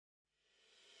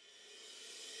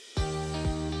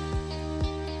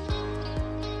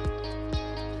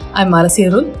I'm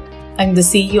Marasirul. I'm the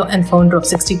CEO and founder of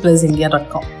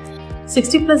 60plusindia.com.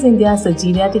 60plus India is a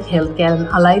geriatric healthcare and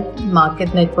allied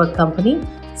market network company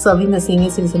serving the senior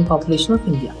citizen population of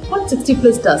India. What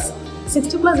 60plus does?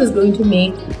 60plus is going to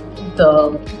make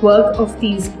the work of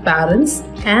these parents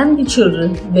and the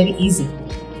children very easy.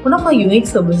 One of our unique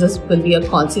services will be a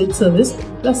concierge service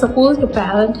where suppose a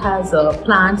parent has a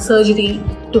planned surgery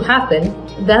to happen,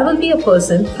 there will be a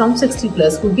person from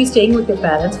 60plus who will be staying with your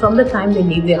parents from the time they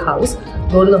leave their house,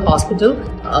 go to the hospital,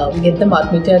 get them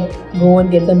admitted, go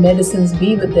and get the medicines,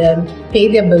 be with them, pay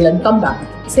their bill and come back.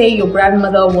 Say your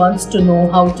grandmother wants to know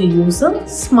how to use a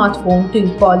smartphone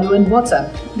to call you in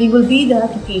WhatsApp. We will be there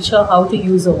to teach her how to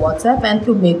use a WhatsApp and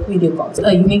to make video calls.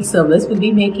 A unique service will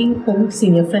be making home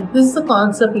senior friendly. This is a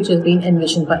concept which has been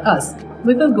envisioned by us.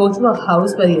 We will go to a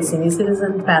house where your senior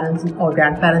citizen parents or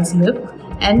grandparents live,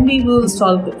 and we will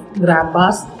install grab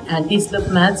bars, anti-slip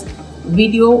mats,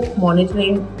 video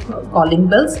monitoring, calling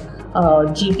bells,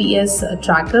 GPS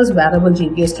trackers, wearable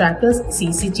GPS trackers,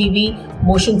 CCTV,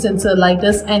 motion sensor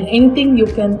lighters, and anything you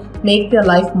can make their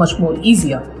life much more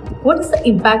easier. What is the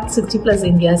impact 60plus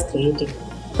India is creating?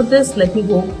 For this, let me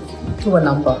go to a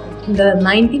number. There are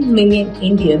 19 million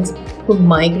Indians who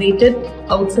migrated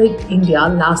outside India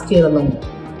last year alone,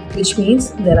 which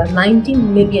means there are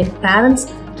 19 million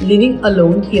parents living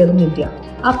alone here in India.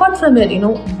 Apart from it,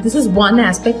 this is one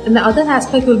aspect, and the other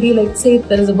aspect will be like, say,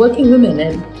 there is a working woman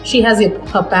and she has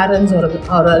her parents or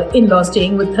her in-laws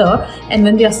staying with her, and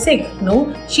when they are sick,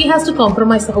 she has to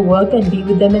compromise her work and be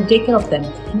with them and take care of them.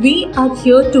 We are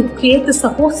here to create the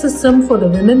support system for the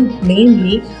women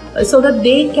mainly, so that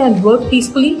they can work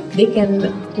peacefully, they can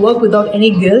work without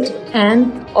any guilt,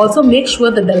 and also make sure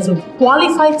that there is a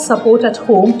qualified support at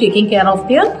home taking care of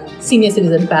their senior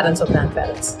citizen parents or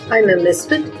grandparents. I'm a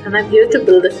MisFit and I'm here to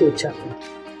build the future.